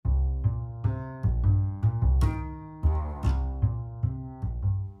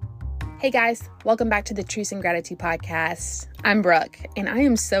Hey guys, welcome back to the Truth and Gratitude podcast. I'm Brooke, and I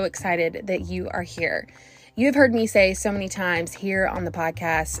am so excited that you are here. You have heard me say so many times here on the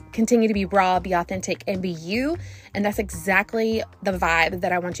podcast, continue to be raw, be authentic, and be you. And that's exactly the vibe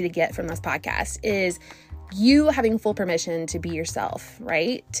that I want you to get from this podcast is you having full permission to be yourself,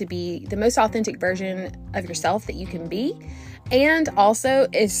 right? To be the most authentic version of yourself that you can be. And also,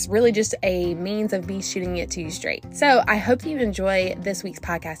 it's really just a means of me shooting it to you straight. So I hope you enjoy this week's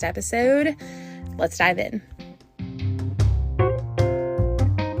podcast episode. Let's dive in.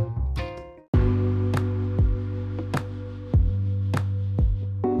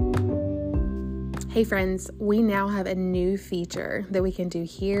 Hey friends, we now have a new feature that we can do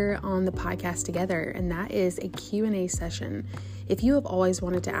here on the podcast together, and that is a Q&A session. If you have always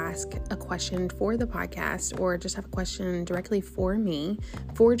wanted to ask a question for the podcast or just have a question directly for me,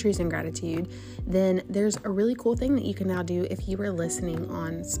 for Truth and Gratitude, then there's a really cool thing that you can now do if you are listening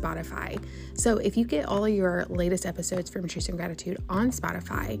on Spotify. So if you get all of your latest episodes from Truth and Gratitude on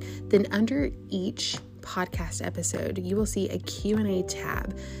Spotify, then under each podcast episode, you will see a Q&A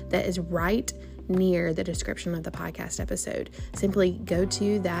tab that is right near the description of the podcast episode. Simply go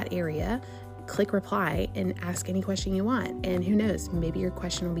to that area, click reply, and ask any question you want. And who knows, maybe your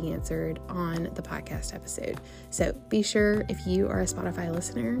question will be answered on the podcast episode. So be sure, if you are a Spotify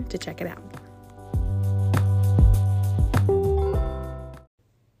listener, to check it out.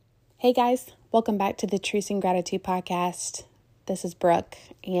 Hey guys, welcome back to the Truth and Gratitude podcast. This is Brooke,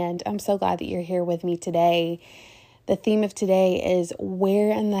 and I'm so glad that you're here with me today. The theme of today is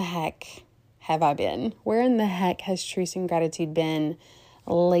where in the heck have I been? Where in the heck has Truth and Gratitude been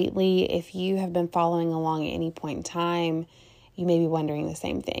lately? If you have been following along at any point in time, you may be wondering the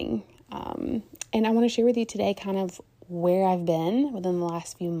same thing. And I want to share with you today kind of where I've been within the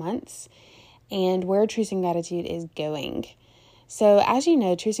last few months and where Truth and Gratitude is going. So as you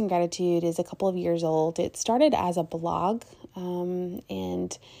know, Truth and Gratitude is a couple of years old. It started as a blog,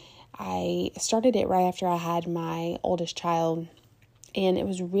 and I started it right after I had my oldest child. And it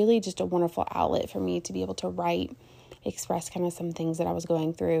was really just a wonderful outlet for me to be able to write, express kind of some things that I was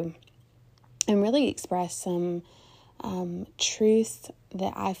going through, and really express some truth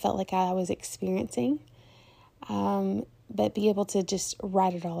that I felt like I was experiencing, but be able to just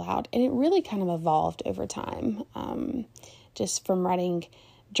write it all out. And it really kind of evolved over time, just from writing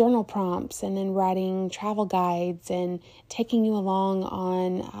journal prompts and then writing travel guides and taking you along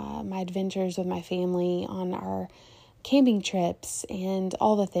on my adventures with my family on our camping trips and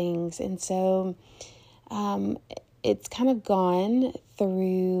all the things. And so it's kind of gone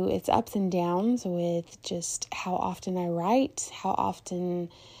through its ups and downs with just how often I write, how often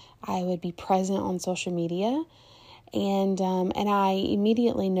I would be present on social media. And I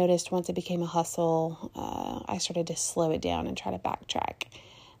immediately noticed once it became a hustle, I started to slow it down and try to backtrack,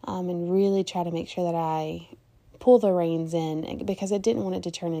 and really try to make sure that I pull the reins in, because I didn't want it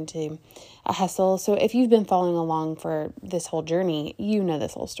to turn into a hustle. So if you've been following along for this whole journey, you know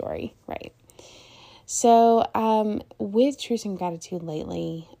this whole story, right? So with Truth and Gratitude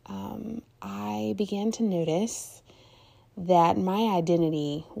lately, I began to notice that my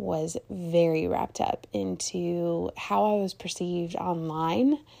identity was very wrapped up into how I was perceived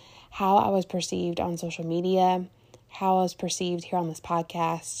online, how I was perceived on social media, how I was perceived here on this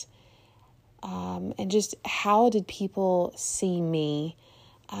podcast, and just how did people see me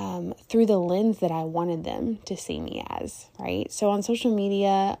through the lens that I wanted them to see me as, right? So on social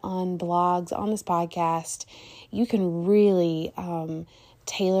media, on blogs, on this podcast, you can really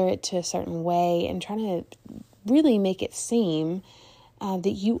tailor it to a certain way and try to really make it seem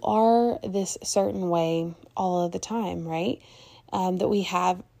that you are this certain way all of the time, right? That we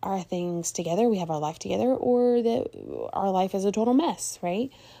have our things together, we have our life together, or that our life is a total mess,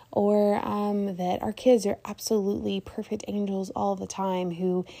 right? Or that our kids are absolutely perfect angels all the time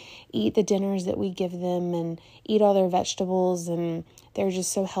who eat the dinners that we give them and eat all their vegetables and they're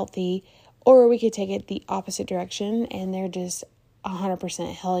just so healthy. Or we could take it the opposite direction and they're just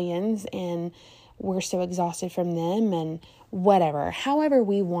 100% hellions and we're so exhausted from them and whatever. However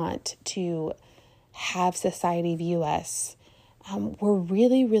we want to have society view us, we're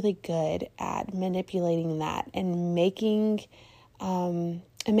really, really good at manipulating that and making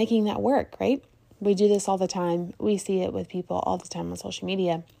that work, right? We do this all the time. We see it with people all the time on social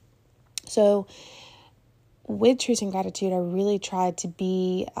media. So with Truth and Gratitude, I really tried to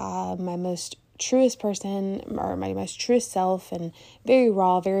be my most truest person or my most truest self and very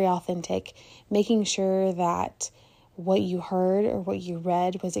raw, very authentic, making sure that what you heard or what you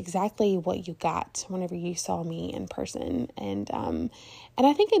read was exactly what you got whenever you saw me in person. And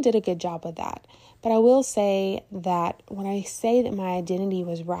I think I did a good job with that. But I will say that when I say that my identity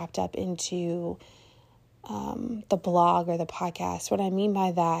was wrapped up into the blog or the podcast, what I mean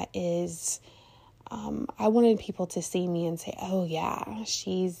by that is I wanted people to see me and say, oh yeah,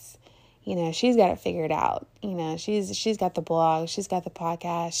 she's got it figured out. She's got the blog, she's got the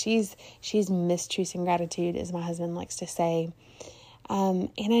podcast, she's Miss Truth and Gratitude, as my husband likes to say. And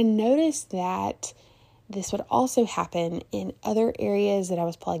I noticed that this would also happen in other areas that I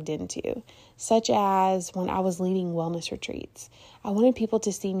was plugged into, such as when I was leading wellness retreats. I wanted people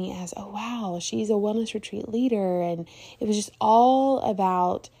to see me as, oh wow, she's a wellness retreat leader. And it was just all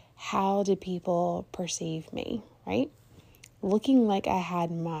about how did people perceive me, right? Looking like I had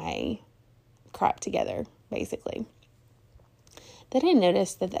my crap together, basically. Then I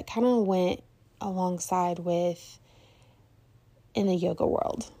noticed that kind of went alongside with in the yoga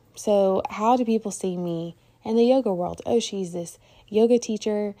world. So how do people see me in the yoga world? Oh, she's this yoga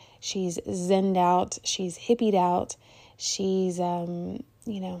teacher. She's zenned out. She's hippied out. She's,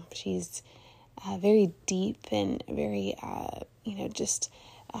 she's very deep and very,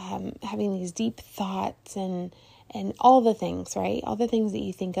 having these deep thoughts and all the things, right? All the things that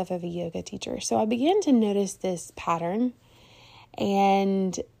you think of a yoga teacher. So I began to notice this pattern,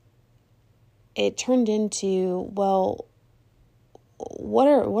 and it turned into, well, what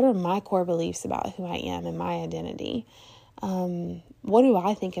are my core beliefs about who I am and my identity? What do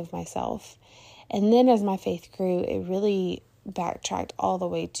I think of myself? And then as my faith grew, it really backtracked all the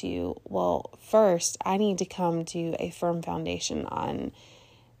way to, well, first I need to come to a firm foundation on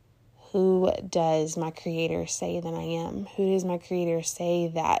who does my Creator say that I am? Who does my Creator say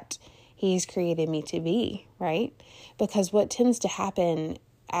that He's created me to be, right? Because what tends to happen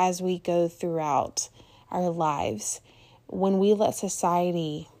as we go throughout our lives, when we let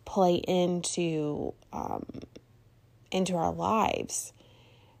society play into our lives,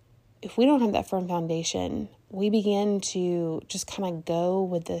 if we don't have that firm foundation, we begin to just kind of go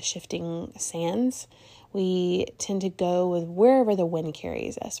with the shifting sands. We tend to go with wherever the wind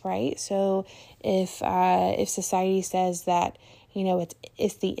carries us, right? So if society says that,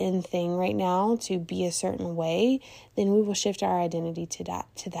 it's the in thing right now to be a certain way, then we will shift our identity to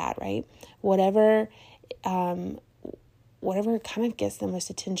that, right? Whatever kind of gets the most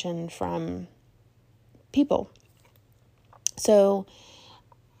attention from people. So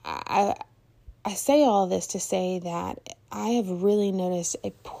I say all this to say that I have really noticed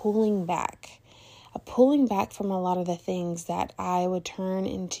a pulling back from a lot of the things that I would turn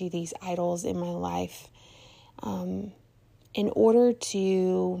into these idols in my life, in order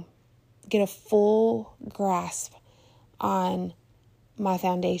to get a full grasp on my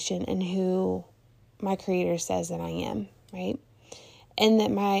foundation and who my Creator says that I am, right? And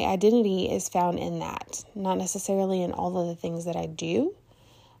that my identity is found in that, not necessarily in all of the things that I do,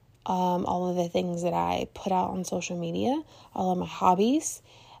 all of the things that I put out on social media, all of my hobbies,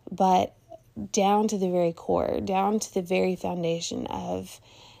 but down to the very core, down to the very foundation of,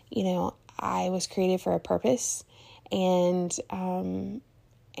 I was created for a purpose, and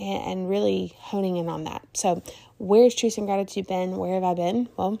really honing in on that. So where's Truth and Gratitude been? Where have I been?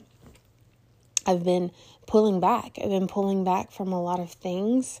 Well, I've been pulling back. I've been pulling back from a lot of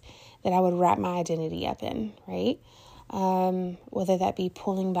things that I would wrap my identity up in, right? Whether that be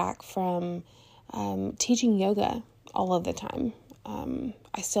pulling back from teaching yoga all of the time.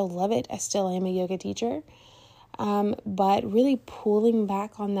 I still love it. I still am a yoga teacher. But really pulling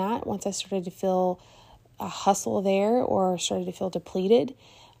back on that once I started to feel a hustle there or started to feel depleted,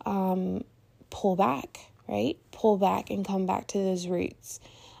 pull back, right? Pull back and come back to those roots.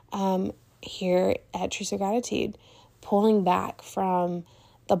 Here at Truth and Gratitude, pulling back from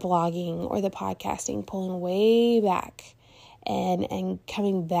the blogging or the podcasting, pulling way back and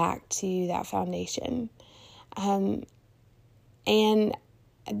coming back to that foundation. And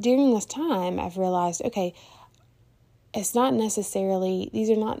during this time, I've realized, okay, it's not necessarily, these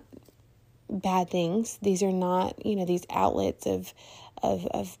are not bad things. These are not, these outlets of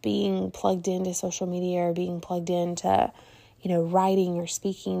being plugged into social media or being plugged into, writing or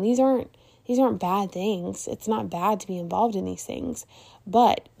speaking. These aren't bad things. It's not bad to be involved in these things.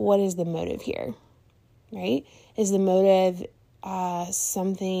 But what is the motive here, right? Is the motive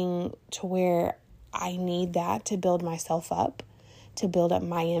something to where I need that to build myself up, to build up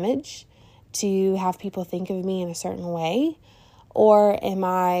my image, to have people think of me in a certain way? Or am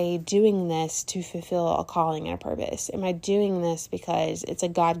I doing this to fulfill a calling and a purpose? Am I doing this because it's a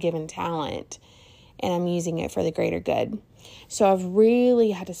God-given talent and I'm using it for the greater good? So I've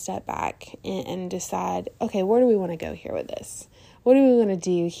really had to step back and decide, okay, where do we want to go here with this? What do we want to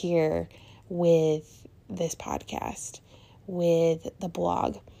do here with this podcast, with the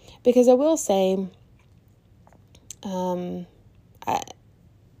blog? Because I will say,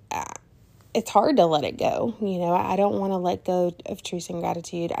 it's hard to let it go. I don't want to let go of Truce and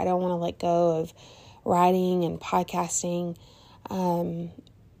Gratitude. I don't want to let go of writing and podcasting.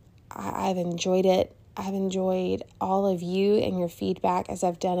 I've enjoyed it. I've enjoyed all of you and your feedback as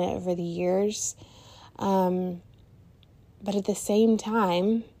I've done it over the years. But at the same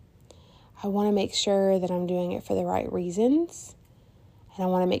time, I want to make sure that I'm doing it for the right reasons. And I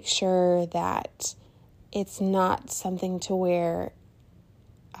want to make sure that it's not something to where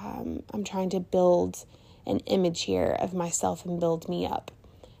I'm trying to build an image here of myself and build me up.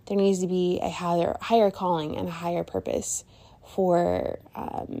 There needs to be a higher calling and a higher purpose for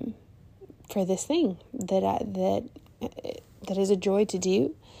this thing that is a joy to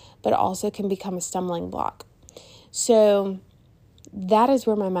do, but also can become a stumbling block. So that is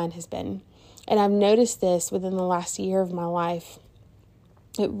where my mind has been. And I've noticed this within the last year of my life.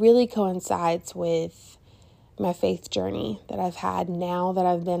 It really coincides with my faith journey that I've had now that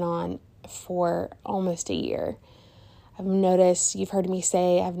I've been on for almost a year. I've noticed, you've heard me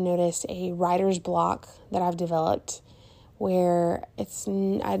say, I've noticed a writer's block that I've developed where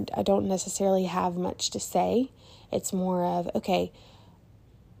I don't necessarily have much to say. It's more of, okay,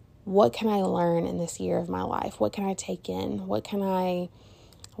 what can I learn in this year of my life? What can I take in? What can I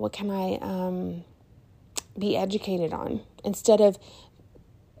be educated on? Instead of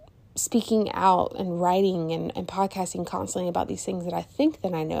speaking out and writing and podcasting constantly about these things that I think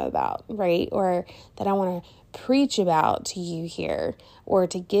that I know about, right? Or that I want to preach about to you here, or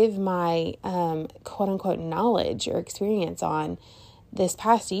to give my quote unquote knowledge or experience on. This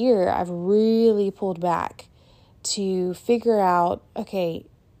past year, I've really pulled back to figure out, okay,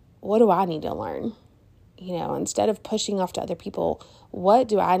 what do I need to learn? Instead of pushing off to other people, what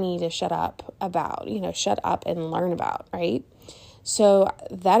do I need to shut up about? Shut up and learn about, right? So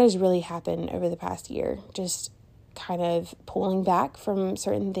that has really happened over the past year, just kind of pulling back from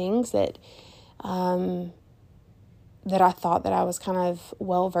certain things that I thought that I was kind of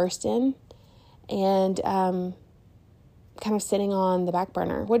well-versed in, and kind of sitting on the back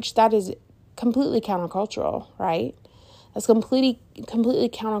burner, which that is completely countercultural, right? That's completely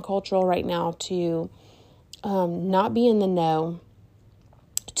countercultural right now to not be in the know,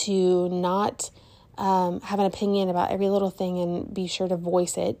 to not have an opinion about every little thing and be sure to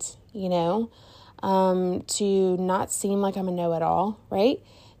voice it, to not seem like I'm a know-it-all, right?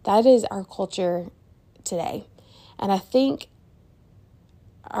 That is our culture today. And I think,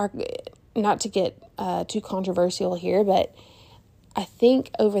 not to get too controversial here, but I think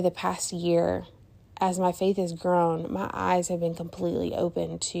over the past year, as my faith has grown, my eyes have been completely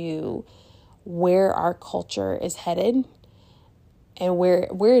open to where our culture is headed and where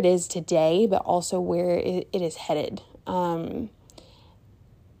it is today, but also where it is headed. And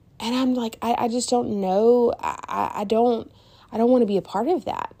I'm like, I just don't know. I don't want to be a part of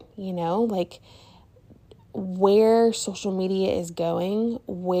that, like where social media is going,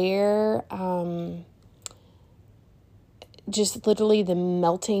 where just literally the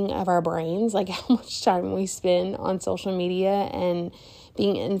melting of our brains, like how much time we spend on social media and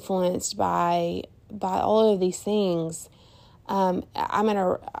being influenced by all of these things. I'm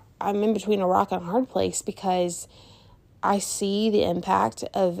in between a rock and a hard place, because I see the impact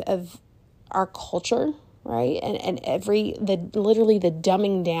of our culture, right? And literally the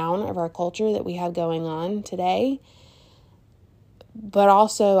dumbing down of our culture that we have going on today. But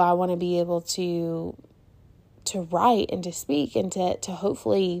also I want to be able to write and to speak and to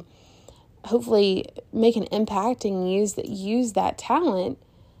hopefully make an impact and use that talent.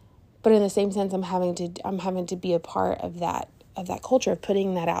 But in the same sense, I'm having to be a part of that culture, of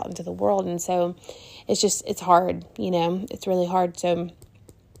putting that out into the world. And so it's hard, it's really hard. So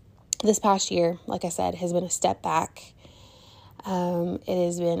this past year, like I said, has been a step back. It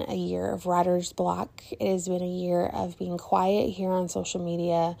has been a year of writer's block. It has been a year of being quiet here on social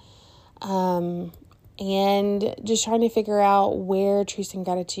media. And just trying to figure out where Truce and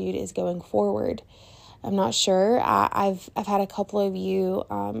Gratitude is going forward. I'm not sure. I've had a couple of you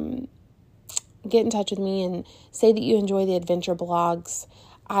get in touch with me and say that you enjoy the adventure blogs.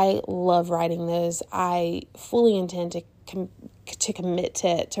 I love writing those. I fully intend to commit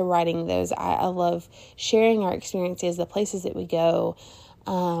to writing those. I love sharing our experiences, the places that we go,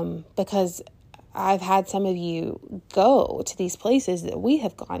 because I've had some of you go to these places that we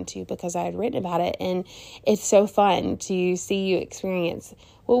have gone to because I had written about it. And it's so fun to see you experience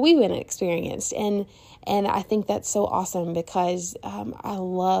what we went and experienced. And I think that's so awesome because I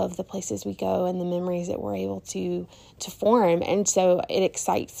love the places we go and the memories that we're able to form. And so it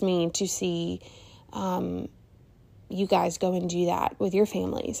excites me to see you guys go and do that with your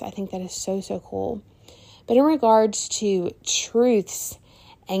families. I think that is so, so cool. But in regards to truths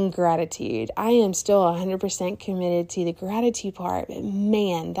and gratitude, I am still 100% committed to the gratitude part. But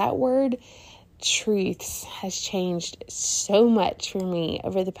man, that word truths has changed so much for me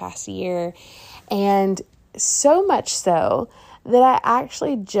over the past year. And so much so that I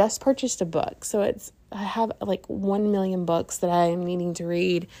actually just purchased a book. So I have like 1 million books that I am needing to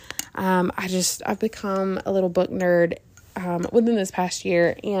read. I've become a little book nerd within this past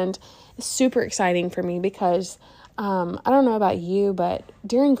year, and it's super exciting for me because I don't know about you, but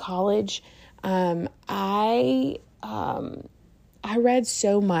during college, I read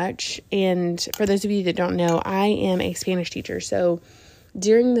so much. And for those of you that don't know, I am a Spanish teacher. So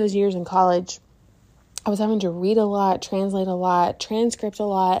during those years in college, I was having to read a lot, translate a lot, transcript a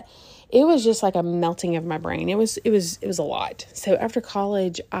lot. It was just like a melting of my brain. It was a lot. So after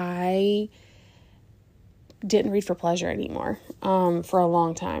college, I didn't read for pleasure anymore for a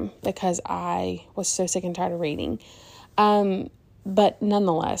long time because I was so sick and tired of reading. But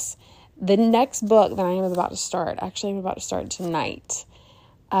nonetheless, the next book that I'm about to start tonight,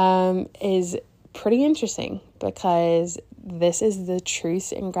 is pretty interesting because this is the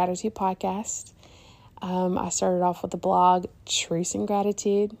Truth and Gratitude podcast. I started off with the blog Truth and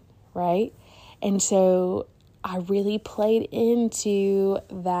Gratitude, right? And so I really played into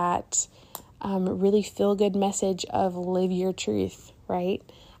that really feel-good message of live your truth, right?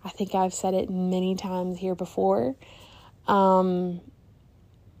 I think I've said it many times here before. And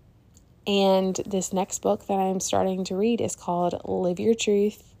this next book that I'm starting to read is called Live Your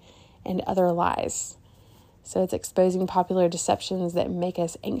Truth and Other Lies. So it's exposing popular deceptions that make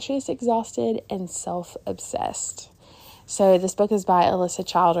us anxious, exhausted, and self-obsessed. So this book is by Alyssa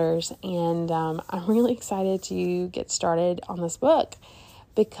Childers, and I'm really excited to get started on this book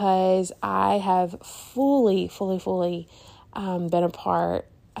because I have fully been a part,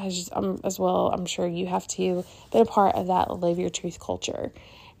 as well, I'm sure you have too, been a part of that Live Your Truth culture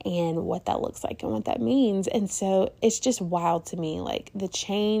and what that looks like and what that means. And so it's just wild to me, like the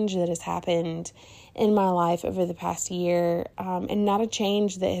change that has happened in my life over the past year, and not a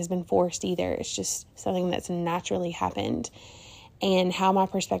change that has been forced either. It's just something that's naturally happened, and how my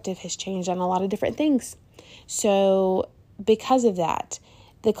perspective has changed on a lot of different things. So because of that,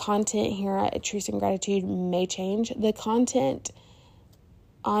 the content here at Truth and Gratitude may change. The content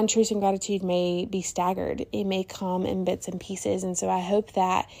on Truth and Gratitude may be staggered. It may come in bits and pieces. And so I hope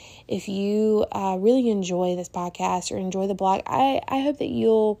that if you really enjoy this podcast or enjoy the blog, I hope that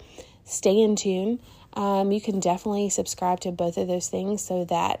you'll stay in tune. You can definitely subscribe to both of those things so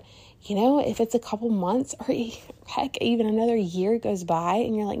that, if it's a couple months or heck, even another year goes by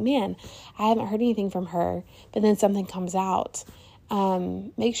and you're like, man, I haven't heard anything from her, but then something comes out.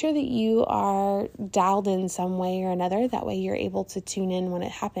 Make sure that you are dialed in some way or another. That way you're able to tune in when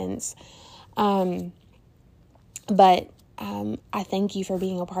it happens. But I thank you for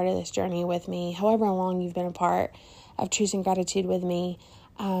being a part of this journey with me. However long you've been a part of Truth and Gratitude with me,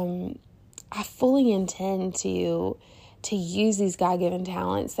 I fully intend to use these God-given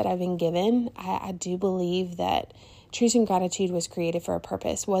talents that I've been given. I do believe that Truth and Gratitude was created for a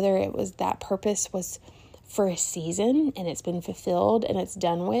purpose, whether it was that purpose was for a season and it's been fulfilled and it's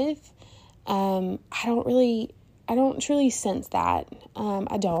done with. I don't truly sense that.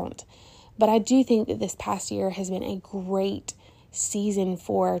 I don't. But I do think that this past year has been a great season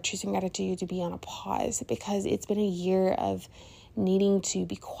for Truth and Gratitude to be on a pause, because it's been a year of needing to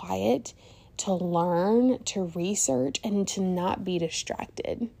be quiet, to learn, to research, and to not be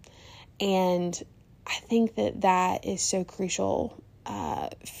distracted. And I think that is so crucial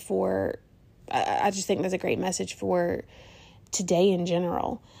I just think that's a great message for today in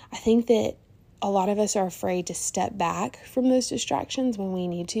general. I think that a lot of us are afraid to step back from those distractions when we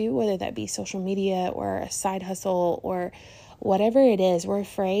need to, whether that be social media or a side hustle or whatever it is. We're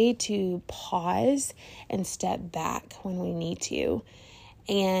afraid to pause and step back when we need to.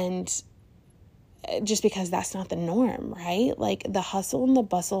 And just because that's not the norm, right? Like the hustle and the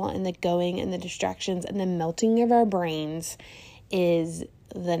bustle and the going and the distractions and the melting of our brains is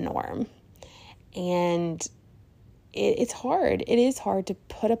the norm. And it's hard. It is hard to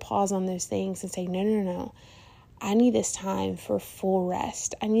put a pause on those things and say, no. I need this time for full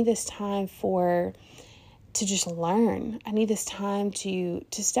rest. I need this time for just learn. I need this time to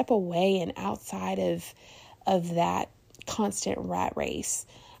step away and outside of that constant rat race.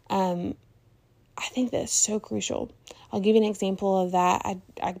 I think that's so crucial. I'll give you an example of that.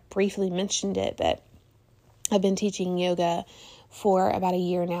 I briefly mentioned it, but I've been teaching yoga for about a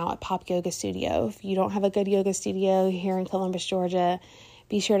year now at Pop Yoga Studio. If you don't have a good yoga studio here in Columbus, Georgia,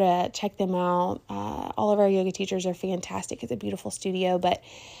 be sure to check them out. All of our yoga teachers are fantastic. It's a beautiful studio, but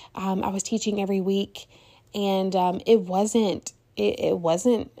I was teaching every week, and it wasn't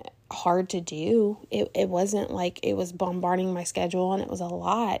hard to do. It wasn't like it was bombarding my schedule, and it was a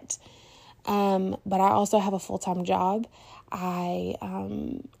lot. But I also have a full-time job. I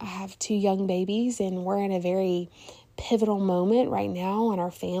have 2 young babies, and we're in a very pivotal moment right now in our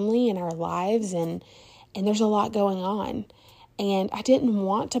family and our lives, and there's a lot going on. And I didn't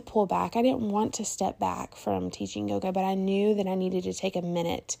want to pull back. I didn't want to step back from teaching yoga, but I knew that I needed to take a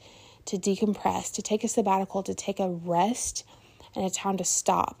minute to decompress, to take a sabbatical, to take a rest and a time to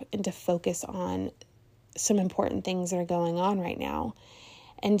stop and to focus on some important things that are going on right now.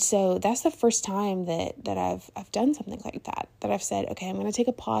 And so that's the first time that I've done something like that I've said, okay, I'm going to take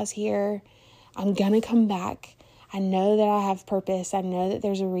a pause here. I'm going to come back. I know that I have purpose. I know that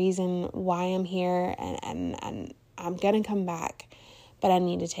there's a reason why I'm here, and I'm going to come back, but I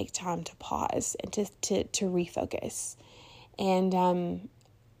need to take time to pause and to refocus. And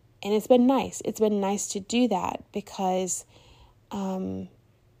it's been nice. It's been nice to do that because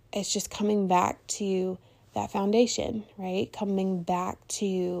it's just coming back to that foundation, right? Coming back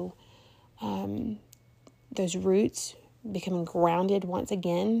to those roots, becoming grounded once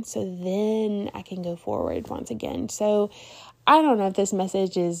again, so then I can go forward once again. So I don't know if this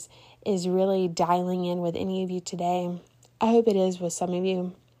message is really dialing in with any of you today. I hope it is with some of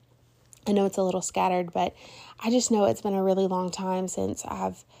you. I know it's a little scattered, but I just know it's been a really long time since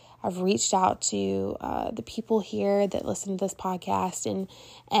I've reached out to the people here that listen to this podcast, and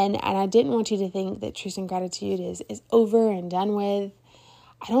I didn't want you to think that Truth and Gratitude is over and done with.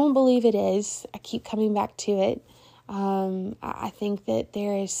 I don't believe it is. I keep coming back to it. I think that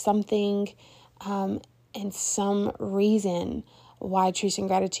there is something and some reason why Truth and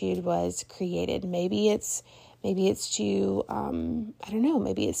Gratitude was created. Maybe it's to I don't know.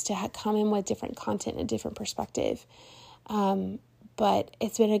 Maybe it's to come in with different content and a different perspective. But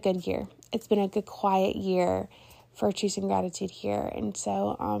it's been a good year. It's been a good, quiet year for Truth and Gratitude here. And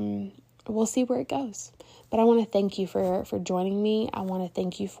so we'll see where it goes. But I want to thank you for joining me. I want to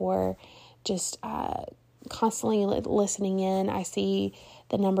thank you for just constantly listening in. I see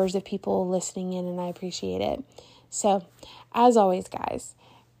the numbers of people listening in, and I appreciate it. So, as always, guys,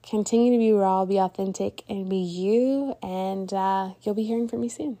 continue to be raw, be authentic, and be you. And you'll be hearing from me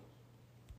soon.